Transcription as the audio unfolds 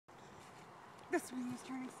This one is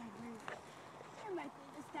turning sideways. And my thing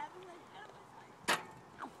is stabbing like out of my side.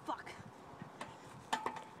 Oh, fuck.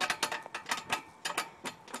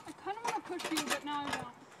 I kind of want to push you, but now I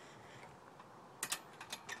don't.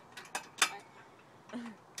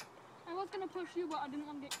 I was going to push you, but I didn't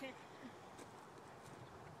want to get kicked.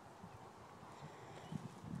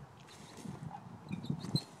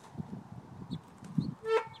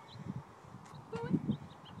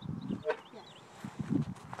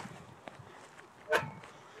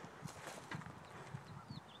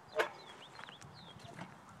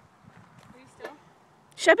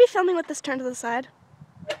 Should I be filming with this turned to the side?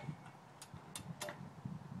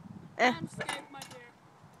 I'm scared, my dear.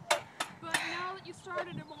 But now that you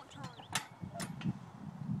started, it won't turn.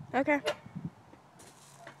 Okay.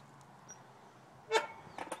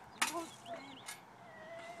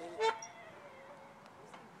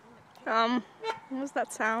 What was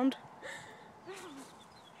that sound?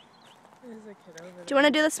 There's a kid over there. Do you want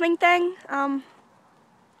to do the swing thing? One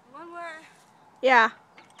where... Yeah.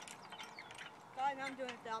 God, now I'm doing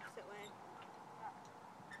it the opposite way.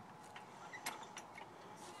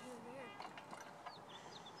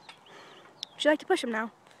 Would you like to push him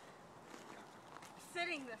now?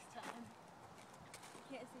 Sitting this time. You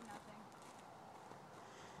can't see nothing.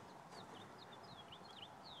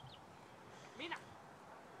 Mina!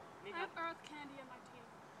 I have earth candy in my teeth.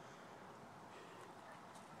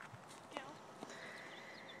 Gil.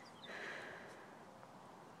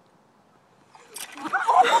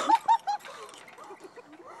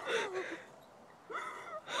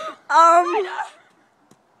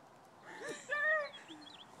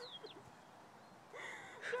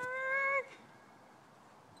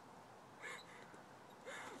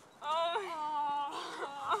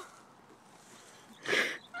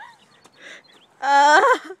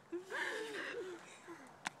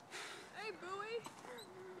 Hey, Bowie.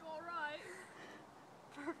 You alright?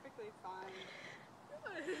 Perfectly fine.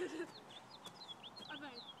 Good. I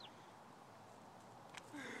think.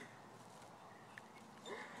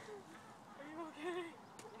 Are you okay?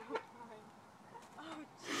 I'm fine. Oh,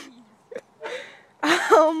 jeez.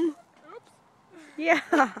 Oops. Yeah.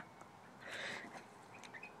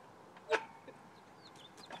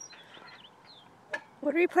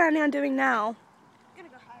 What are you planning on doing now? I'm gonna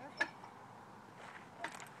go higher.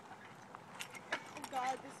 Oh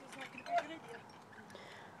God, this is not gonna be a good idea.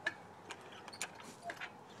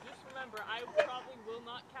 Just remember, I probably will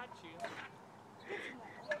not catch you. You're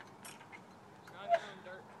on your own,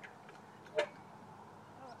 Dirk.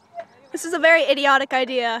 This is a very idiotic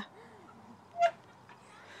idea.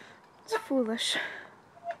 It's foolish.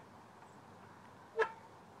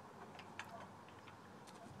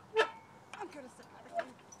 I'm gonna sit back.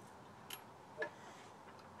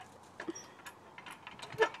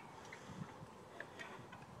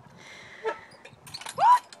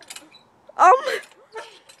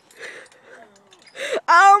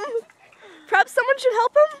 Perhaps someone should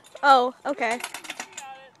help him? Oh, okay.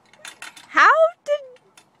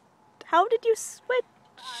 How did you switch?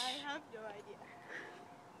 I have no idea.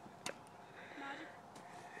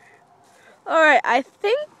 Alright, I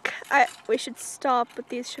think we should stop with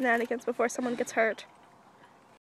these shenanigans before someone gets hurt.